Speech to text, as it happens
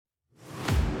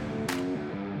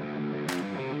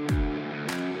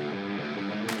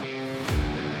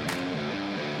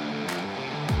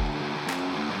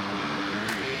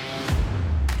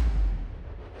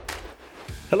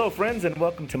Hello, friends, and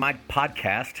welcome to my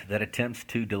podcast that attempts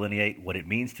to delineate what it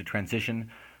means to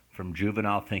transition from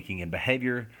juvenile thinking and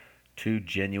behavior to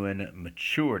genuine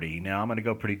maturity. Now, I'm going to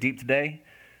go pretty deep today,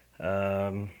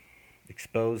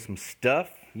 expose some stuff.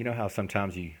 You know how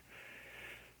sometimes you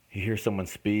hear someone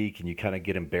speak and you kind of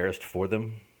get embarrassed for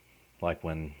them, like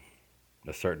when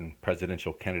a certain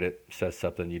presidential candidate says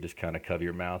something, you just kind of cover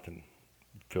your mouth and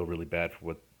feel really bad for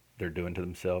what they're doing to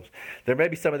themselves. There may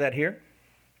be some of that here.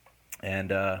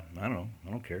 And I don't know. I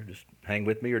don't care. Just hang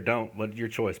with me or don't. What's your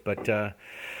choice? But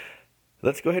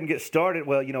let's go ahead and get started.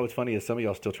 Well, you know what's funny is some of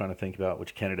y'all still trying to think about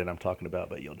which candidate I'm talking about,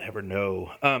 but you'll never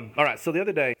know. All right. So the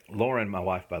other day, Lauren, my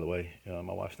wife, by the way,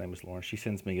 my wife's name is Lauren. She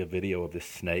sends me a video of this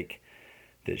snake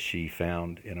that she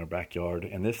found in her backyard.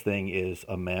 And this thing is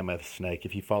a mammoth snake.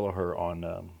 If you follow her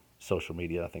on social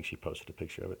media, I think she posted a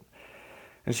picture of it.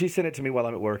 And she sent it to me while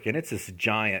I'm at work. And it's this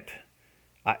giant...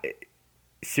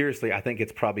 Seriously, I think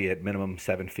it's probably at minimum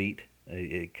 7 feet.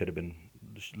 It could have been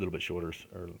just a little bit shorter,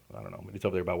 or I don't know. It's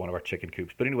over there by one of our chicken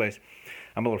coops. But anyways,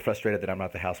 I'm a little frustrated that I'm not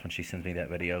at the house when she sends me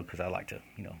that video because I like to,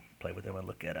 play with them and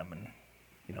look at them and,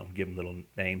 give them little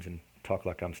names and talk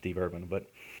like I'm Steve Irwin. But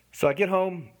so I get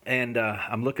home and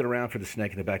I'm looking around for the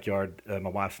snake in the backyard. My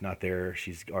wife's not there.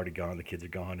 She's already gone. The kids are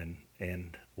gone.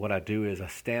 And what I do is I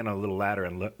stand on a little ladder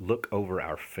and look over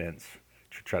our fence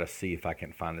to try to see if I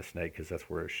can find the snake because that's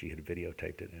where she had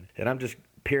videotaped it. And I'm just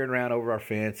peering around over our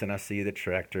fence, and I see the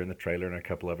tractor and the trailer and a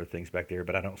couple other things back there,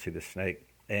 but I don't see the snake.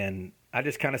 And I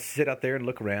just kind of sit out there and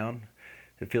look around.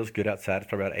 It feels good outside. It's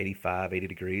probably about 80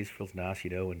 degrees. It feels nice,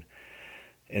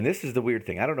 And this is the weird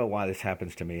thing. I don't know why this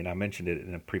happens to me, and I mentioned it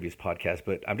in a previous podcast,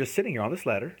 but I'm just sitting here on this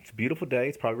ladder. It's a beautiful day.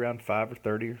 It's probably around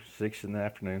 5:30 or 6 in the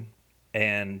afternoon.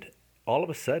 And all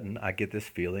of a sudden, I get this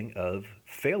feeling of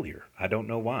failure. I don't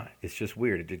know why. It's just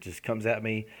weird. It just comes at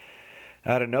me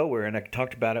out of nowhere. And I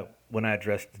talked about it when I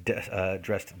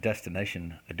addressed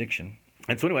destination addiction.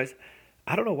 And so anyways,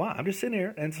 I don't know why. I'm just sitting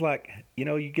here, and it's like,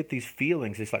 you get these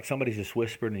feelings. It's like somebody's just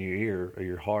whispering in your ear or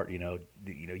your heart,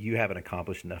 you haven't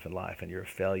accomplished enough in life, and you're a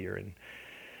failure.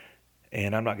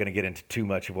 And I'm not going to get into too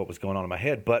much of what was going on in my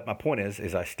head. But my point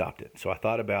is I stopped it. So I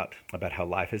thought about how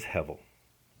life is hevel.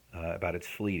 About its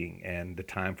fleeting, and the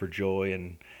time for joy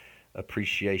and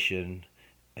appreciation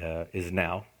is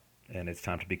now, and it's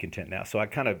time to be content now. So I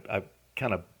kind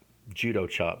of judo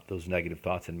chopped those negative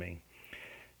thoughts in me,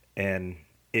 and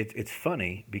it's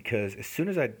funny because as soon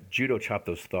as I judo chopped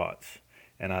those thoughts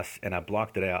and I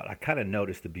blocked it out, I kind of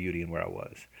noticed the beauty in where I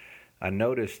was. I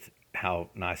noticed how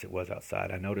nice it was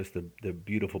outside. I noticed the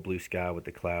beautiful blue sky with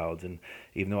the clouds, and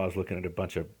even though I was looking at a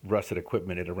bunch of rusted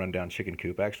equipment at a rundown chicken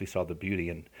coop, I actually saw the beauty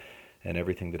and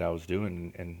everything that I was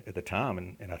doing and at the time,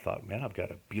 and I thought, man, I've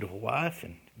got a beautiful wife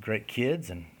and great kids,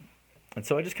 and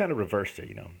so I just kind of reversed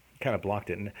it, kind of blocked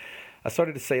it, and I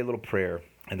started to say a little prayer.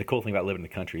 And the cool thing about living in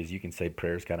the country is you can say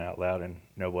prayers kind of out loud, and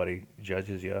nobody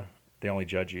judges you. They only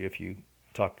judge you if you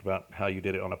talk about how you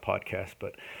did it on a podcast.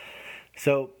 But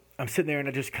so I'm sitting there and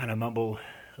I just kind of mumble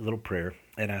a little prayer,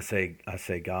 and I say,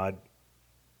 God,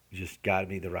 just guide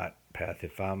me the right path.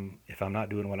 If I'm not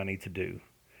doing what I need to do,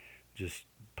 just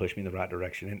push me in the right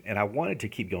direction. And I wanted to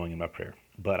keep going in my prayer,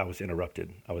 but I was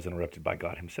interrupted. I was interrupted by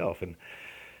God himself. And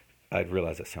I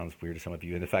realize that sounds weird to some of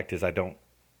you. And the fact is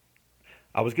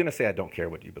I was going to say I don't care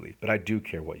what you believe, but I do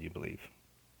care what you believe.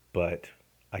 But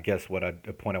I guess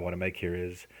the point I want to make here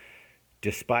is,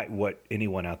 despite what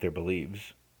anyone out there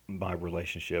believes, my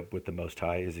relationship with the Most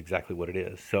High is exactly what it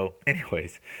is. So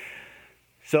anyways,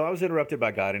 so I was interrupted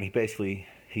by God, and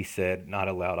he said, not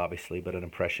aloud obviously, but an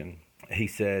impression. He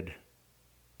said,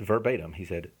 verbatim, he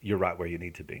said, you're right where you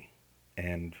need to be.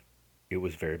 And it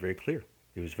was very, very clear.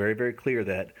 It was very, very clear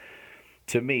that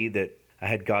to me that I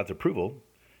had God's approval,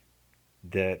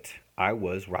 that I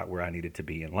was right where I needed to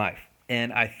be in life.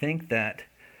 And I think that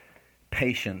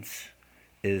patience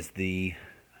is the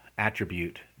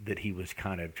attribute that he was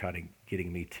kind of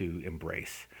getting me to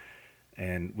embrace,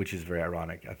 and which is very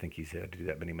ironic. I think he's had to do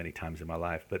that many, many times in my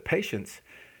life. But patience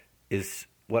is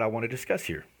what I want to discuss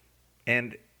here.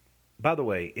 And by the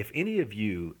way, if any of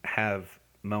you have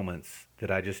moments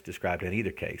that I just described in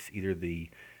either case, either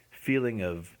the feeling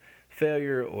of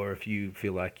failure, or if you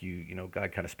feel like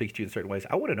God kind of speaks to you in certain ways,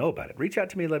 I want to know about it. Reach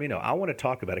out to me and let me know. I want to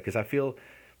talk about it because I feel,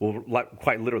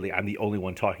 quite literally, I'm the only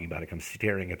one talking about it. I'm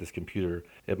staring at this computer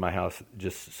at my house,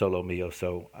 just solo mio.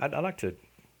 So I'd like to,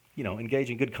 engage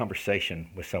in good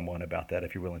conversation with someone about that.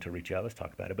 If you're willing to reach out, let's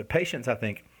talk about it. But patience, I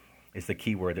think, is the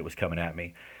key word that was coming at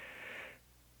me.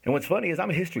 And what's funny is I'm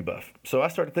a history buff. So I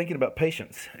started thinking about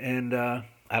patience. And I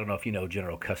don't know if you know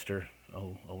General Custer,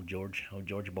 old George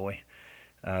boy.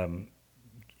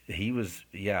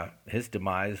 His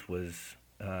demise was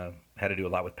had to do a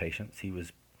lot with patience. He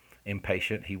was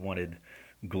impatient. He wanted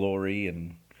glory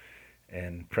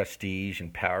and prestige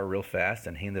and power real fast,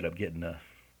 and he ended up getting a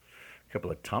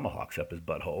couple of tomahawks up his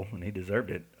butthole, and he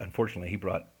deserved it. Unfortunately, he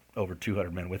brought over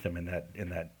 200 men with him in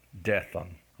that death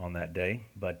on that day.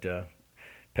 But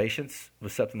patience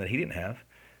was something that he didn't have.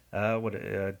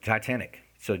 Titanic.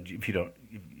 So if you don't,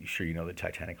 sure you know the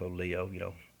Titanic, old Leo,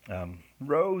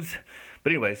 Rose.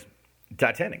 But anyways,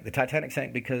 Titanic. The Titanic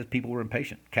sank because people were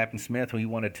impatient. Captain Smith, he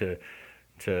wanted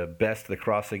to best the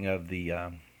crossing of the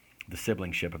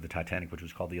sibling ship of the Titanic, which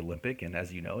was called the Olympic, and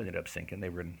as you know, it ended up sinking. They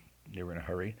were in a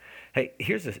hurry. Hey,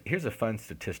 here's a fun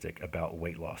statistic about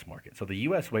weight loss market. So the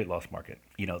U.S. weight loss market,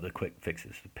 the quick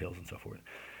fixes, the pills and so forth,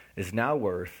 is now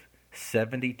worth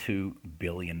 $72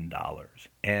 billion.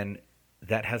 And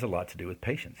that has a lot to do with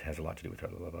patience. It has a lot to do with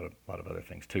a lot of other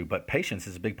things too. But patience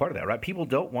is a big part of that, right? People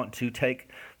don't want to take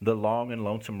the long and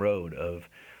lonesome road of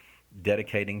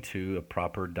dedicating to a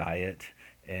proper diet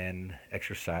and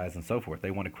exercise and so forth.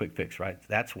 They want a quick fix, right?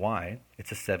 That's why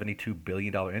it's a $72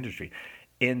 billion industry.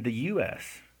 In the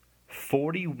U.S.,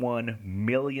 41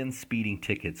 million speeding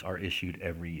tickets are issued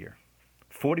every year.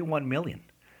 41 million.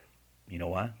 You know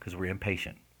why? Because we're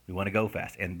impatient. We want to go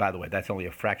fast. And by the way, that's only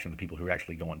a fraction of the people who are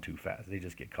actually going too fast. They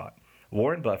just get caught.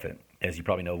 Warren Buffett, as you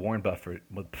probably know, Warren Buffett,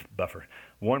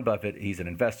 he's an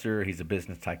investor. He's a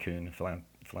business tycoon,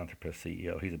 philanthropist,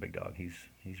 CEO. He's a big dog.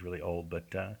 He's really old.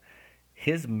 But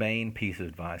his main piece of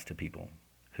advice to people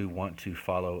who want to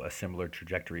follow a similar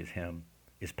trajectory as him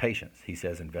is patience. He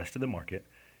says invest in the market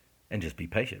and just be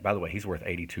patient. By the way, he's worth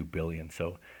 $82 billion,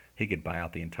 so he could buy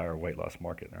out the entire weight loss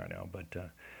market right now.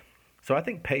 But so I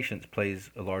think patience plays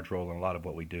a large role in a lot of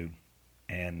what we do.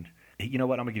 And you know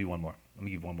what? I'm going to give you one more. Let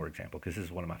me give you one more example because this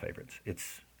is one of my favorites.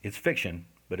 It's fiction,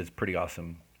 but it's a pretty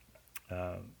awesome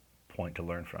point to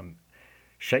learn from.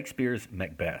 Shakespeare's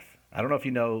Macbeth. I don't know if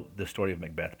you know the story of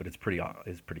Macbeth, but it's pretty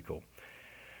cool.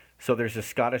 So there's a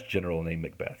Scottish general named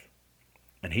Macbeth,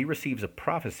 and he receives a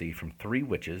prophecy from three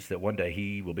witches that one day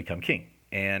he will become king.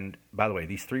 And by the way,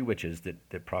 these three witches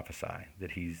that prophesy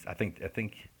that I think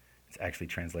it's actually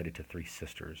translated to three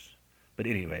sisters. But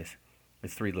anyways,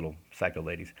 it's three little psycho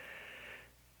ladies.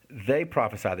 They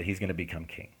prophesy that he's going to become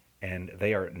king, and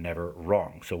they are never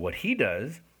wrong. So what he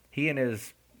does, he and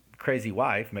his crazy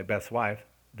wife, Macbeth's wife,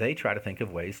 they try to think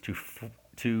of ways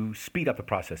to speed up the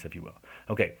process, if you will.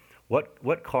 Okay,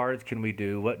 what cards can we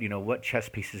do? What chess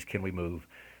pieces can we move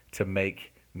to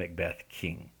make Macbeth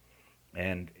king?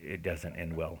 And it doesn't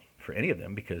end well for any of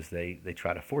them because they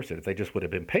try to force it. If they just would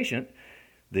have been patient,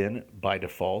 then by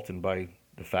default and by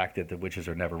the fact that the witches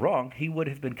are never wrong, he would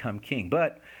have become king.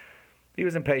 But he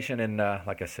was impatient, and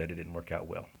like I said, it didn't work out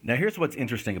well. Now, here's what's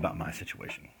interesting about my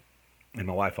situation, and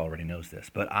my wife already knows this,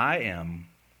 but I am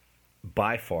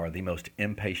by far the most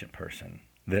impatient person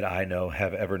that I know,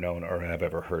 have ever known, or have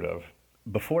ever heard of.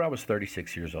 Before I was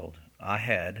 36 years old, I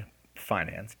had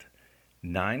financed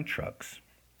 9 trucks,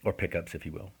 or pickups, if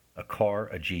you will, a car,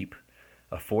 a Jeep,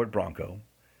 a Ford Bronco,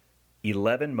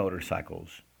 11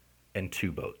 motorcycles, and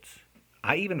 2 boats.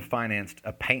 I even financed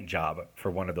a paint job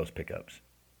for one of those pickups.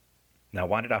 Now,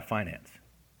 why did I finance?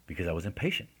 Because I was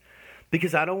impatient.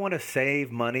 Because I don't want to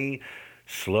save money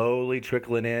slowly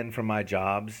trickling in from my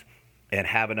jobs and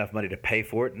have enough money to pay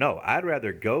for it. No, I'd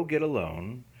rather go get a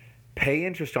loan, pay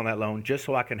interest on that loan just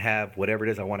so I can have whatever it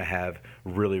is I want to have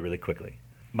really, really quickly.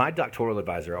 My doctoral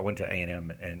advisor, I went to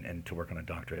A&M and to work on a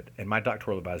doctorate, and my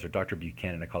doctoral advisor, Dr.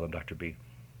 Buchanan, I call him Dr. B,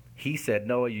 he said,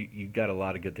 Noah, you've got a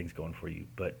lot of good things going for you,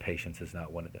 but patience is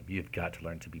not one of them. You've got to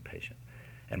learn to be patient.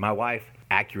 And my wife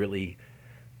accurately,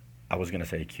 I was going to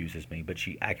say accuses me, but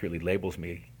she accurately labels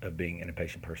me of being an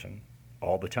impatient person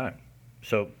all the time.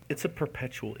 So it's a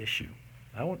perpetual issue.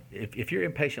 If you're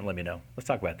impatient, let me know. Let's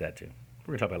talk about that too.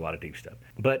 We're going to talk about a lot of deep stuff.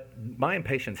 But my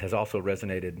impatience has also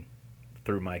resonated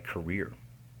through my career.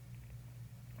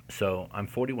 So I'm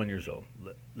 41 years old.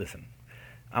 Listen,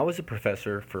 I was a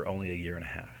professor for only a year and a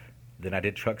half. Then I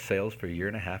did truck sales for a year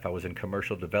and a half. I was in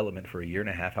commercial development for a year and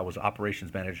a half. I was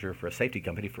operations manager for a safety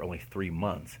company for only 3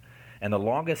 months. And the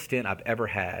longest stint I've ever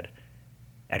had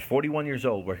at 41 years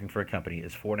old working for a company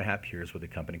is 4.5 years with a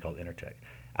company called Intertech.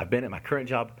 I've been at my current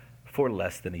job for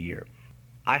less than a year.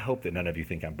 I hope that none of you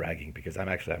think I'm bragging because I'm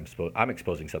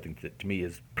exposing something that to me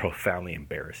is profoundly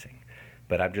embarrassing.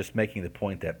 But I'm just making the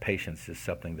point that patience is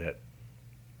something that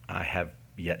I have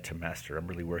yet to master. I'm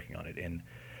really working on it.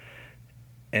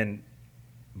 And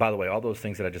by the way, all those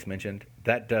things that I just mentioned,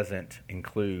 that doesn't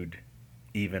include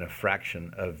even a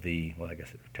fraction of I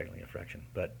guess it's technically a fraction,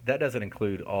 but that doesn't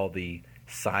include all the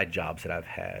side jobs that I've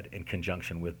had in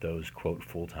conjunction with those, quote,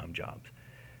 full-time jobs.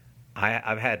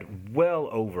 I've had well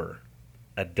over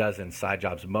a dozen side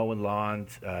jobs, mowing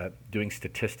lawns, doing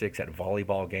statistics at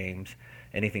volleyball games,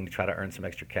 anything to try to earn some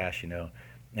extra cash,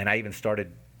 And I even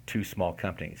started 2 small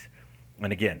companies.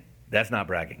 And again, that's not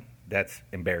bragging. That's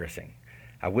embarrassing.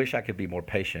 I wish I could be more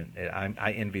patient.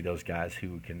 I envy those guys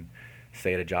who can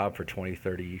stay at a job for 20,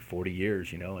 30, 40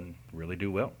 years, and really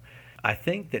do well. I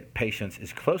think that patience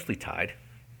is closely tied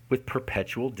with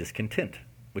perpetual discontent,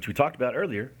 which we talked about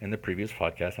earlier in the previous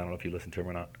podcast. I don't know if you listened to them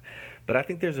or not. But I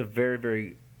think there's a very,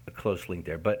 very close link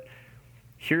there. But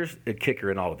here's a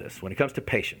kicker in all of this. When it comes to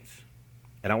patience,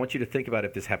 and I want you to think about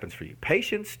if this happens for you.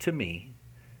 Patience, to me,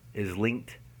 is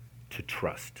linked to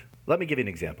trust. Let me give you an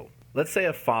example. Let's say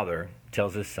a father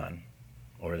tells his son,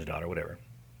 or his daughter, whatever.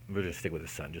 We'll just stick with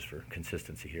his son just for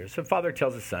consistency here. So a father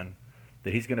tells his son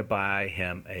that he's going to buy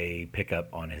him a pickup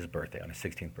on his birthday, on his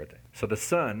 16th birthday. So the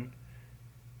son,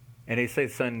 and they say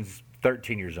the son's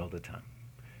 13 years old at the time.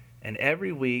 And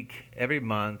every week, every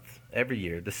month, every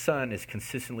year, the son is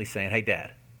consistently saying, "Hey,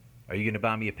 Dad, are you going to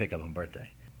buy me a pickup on birthday?"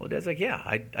 Well, Dad's like, "Yeah,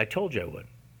 I told you I would.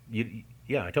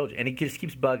 Yeah, I told you." And he just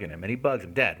keeps bugging him, and he bugs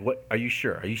him. "Dad, what? Are you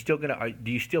sure? Are you still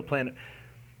do you still plan?"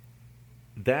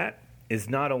 That is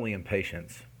not only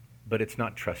impatience, but it's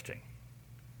not trusting.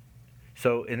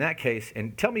 So in that case,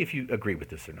 and tell me if you agree with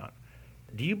this or not,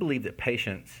 do you believe that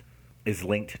patience is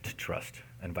linked to trust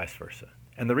and vice versa?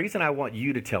 And the reason I want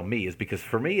you to tell me is because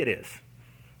for me it is.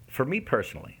 For me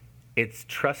personally, it's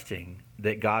trusting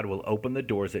that God will open the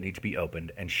doors that need to be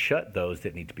opened and shut those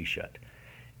that need to be shut.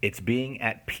 It's being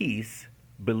at peace,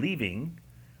 believing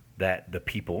that the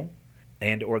people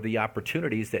and or the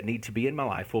opportunities that need to be in my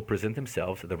life will present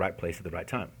themselves at the right place at the right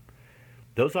time.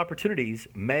 Those opportunities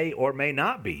may or may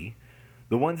not be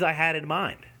the ones I had in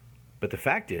mind. But the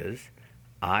fact is,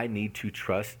 I need to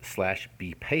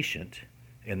trust/be patient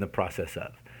in the process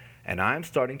of. And I'm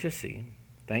starting to see,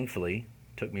 thankfully,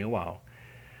 took me a while,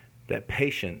 that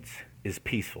patience is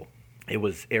peaceful. It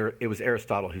was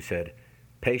Aristotle who said,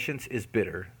 "Patience is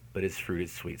bitter, but its fruit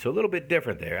is sweet." So a little bit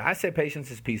different there. I say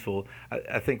patience is peaceful.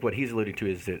 I think what he's alluding to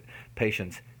is that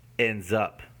patience ends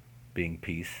up being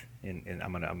peace. And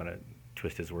I'm gonna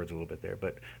twist his words a little bit there,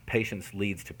 but patience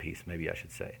leads to peace, maybe I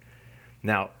should say.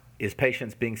 Now, is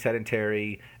patience being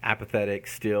sedentary, apathetic,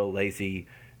 still, lazy,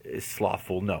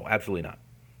 slothful? No, absolutely not.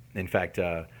 In fact,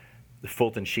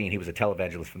 Fulton Sheen, he was a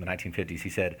televangelist from the 1950s, he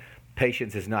said,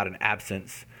 "Patience is not an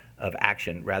absence of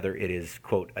action. Rather, it is,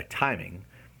 quote, a timing.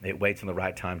 It waits on the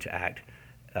right time to act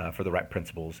for the right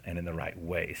principles and in the right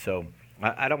way." So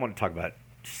I don't want to talk about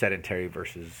sedentary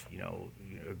versus,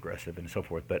 aggressive and so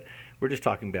forth, but we're just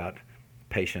talking about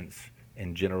patience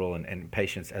in general and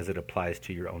patience as it applies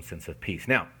to your own sense of peace.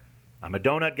 Now, I'm a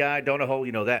donut guy, donut hole,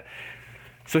 you know that.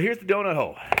 So here's the donut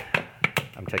hole.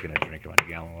 I'm taking a drink of my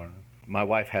gallon of water. My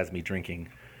wife has me drinking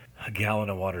a gallon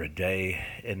of water a day,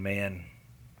 and man,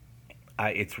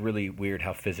 it's really weird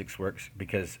how physics works,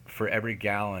 because for every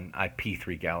gallon, I pee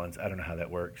 3 gallons. I don't know how that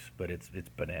works, but it's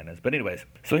bananas. But anyways,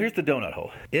 so here's the donut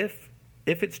hole. If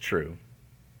it's true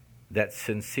that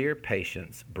sincere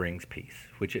patience brings peace,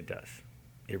 which it does,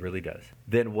 it really does,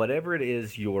 then whatever it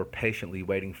is you're patiently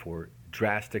waiting for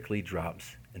drastically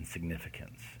drops in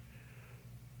significance.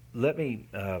 Let me,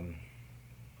 I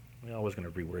was going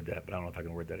to reword that, but I don't know if I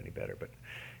can word that any better. But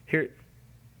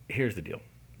here's the deal.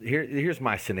 Here's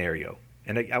my scenario.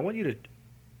 And I want you to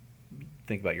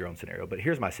think about your own scenario, but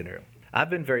here's my scenario. I've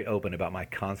been very open about my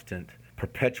constant,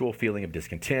 perpetual feeling of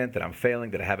discontent, that I'm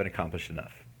failing, that I haven't accomplished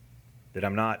enough, that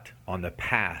I'm not on the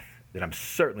path, that I'm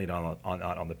certainly not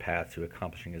on the path to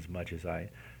accomplishing as much as I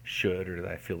should or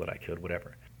that I feel that I could,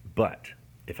 whatever. But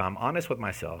if I'm honest with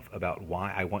myself about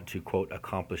why I want to, quote,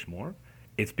 accomplish more,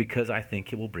 it's because I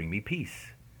think it will bring me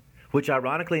peace, which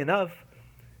ironically enough,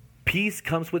 peace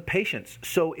comes with patience.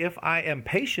 So if I am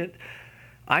patient,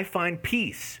 I find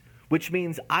peace, which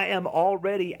means I am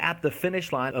already at the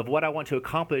finish line of what I want to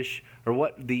accomplish,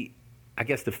 or the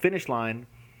finish line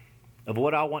of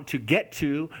what I want to get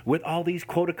to with all these,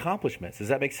 quote, accomplishments. Does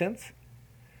that make sense?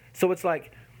 So it's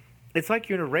like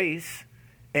you're in a race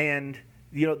and,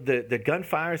 the gun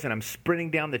fires and I'm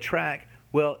sprinting down the track.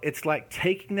 Well, it's like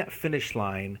taking that finish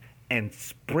line and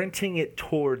sprinting it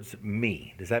towards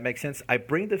me. Does that make sense? I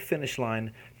bring the finish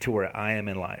line to where I am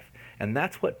in life. And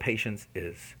that's what patience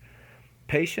is.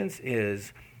 Patience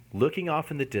is looking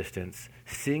off in the distance,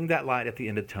 seeing that light at the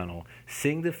end of the tunnel,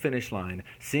 seeing the finish line,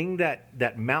 seeing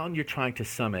that mountain you're trying to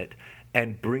summit,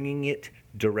 and bringing it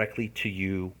directly to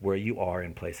you where you are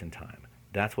in place and time.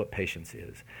 That's what patience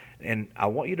is. And I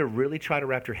want you to really try to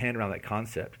wrap your hand around that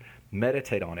concept.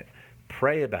 Meditate on it.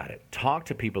 Pray about it. Talk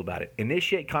to people about it.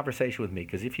 Initiate conversation with me,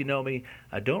 because if you know me,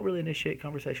 I don't really initiate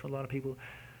conversation with a lot of people.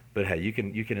 But hey, you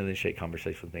can initiate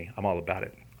conversation with me. I'm all about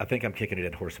it. I think I'm kicking a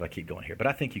dead horse if I keep going here, but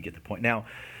I think you get the point. Now,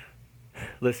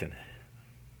 listen,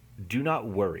 do not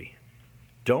worry.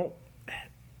 Don't.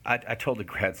 I told a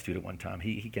grad student one time,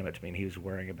 he came up to me and he was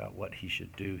worrying about what he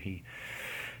should do. He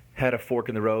had a fork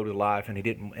in the road of life, and he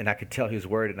didn't. And I could tell he was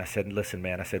worried. And I said, "Listen,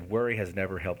 man," I said, "worry has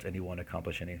never helped anyone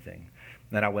accomplish anything."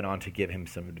 And then I went on to give him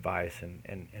some advice,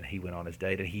 and he went on his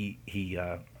date. And he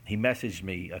messaged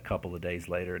me a couple of days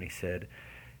later, and he said,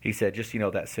 "Just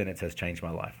that sentence has changed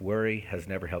my life. Worry has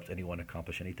never helped anyone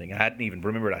accomplish anything." And I hadn't even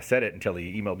remembered I said it until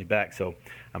he emailed me back. So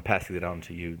I'm passing it on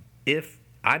to you. If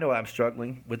I know I'm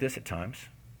struggling with this at times,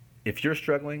 if you're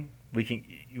struggling, we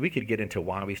could get into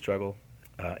why we struggle.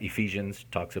 Ephesians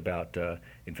talks about,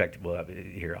 in fact, well,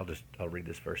 here, I'll read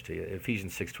this verse to you.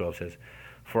 Ephesians 6:12 says,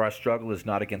 "For our struggle is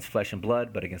not against flesh and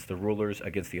blood, but against the rulers,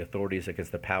 against the authorities,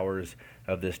 against the powers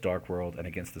of this dark world, and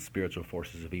against the spiritual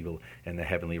forces of evil in the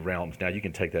heavenly realms." Now, you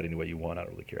can take that any way you want. I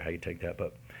don't really care how you take that.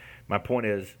 But my point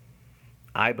is,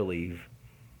 I believe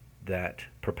that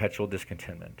perpetual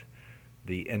discontentment,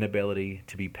 the inability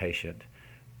to be patient,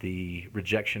 the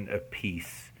rejection of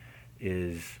peace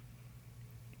is...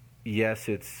 Yes,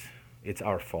 it's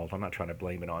our fault. I'm not trying to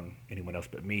blame it on anyone else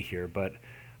but me here, but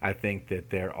I think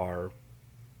that there are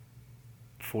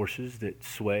forces that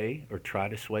sway or try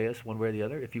to sway us one way or the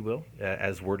other, if you will,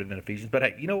 as worded in Ephesians. But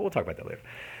hey, we'll talk about that later.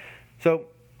 So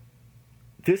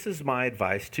this is my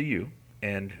advice to you,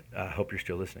 and I hope you're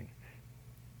still listening.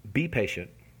 Be patient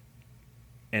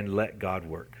and let God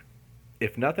work.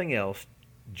 If nothing else,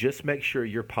 just make sure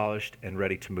you're polished and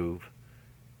ready to move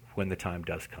when the time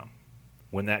does come.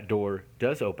 When that door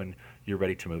does open, you're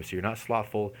ready to move. So you're not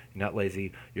slothful, you're not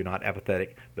lazy, you're not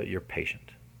apathetic, but you're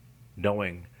patient,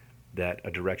 knowing that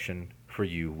a direction for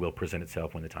you will present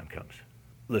itself when the time comes.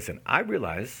 Listen, I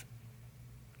realize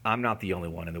I'm not the only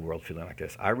one in the world feeling like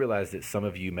this. I realize that some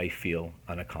of you may feel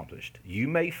unaccomplished. You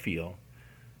may feel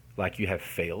like you have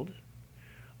failed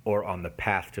or on the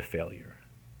path to failure.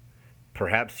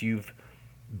 Perhaps you've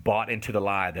bought into the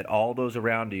lie that all those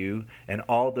around you and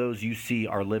all those you see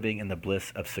are living in the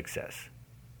bliss of success.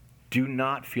 Do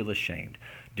not feel ashamed.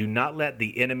 Do not let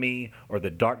the enemy or the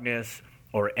darkness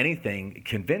or anything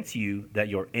convince you that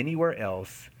you're anywhere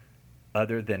else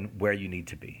other than where you need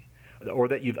to be, or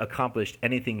that you've accomplished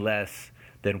anything less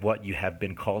than what you have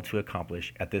been called to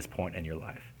accomplish at this point in your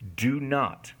life. Do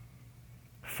not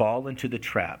fall into the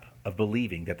trap of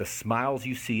believing that the smiles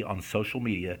you see on social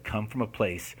media come from a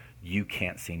place you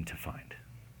can't seem to find.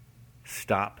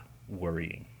 Stop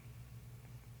worrying.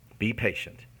 Be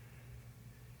patient.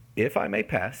 If I may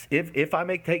take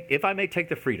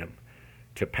the freedom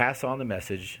to pass on the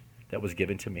message that was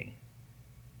given to me,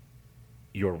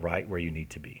 you're right where you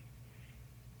need to be.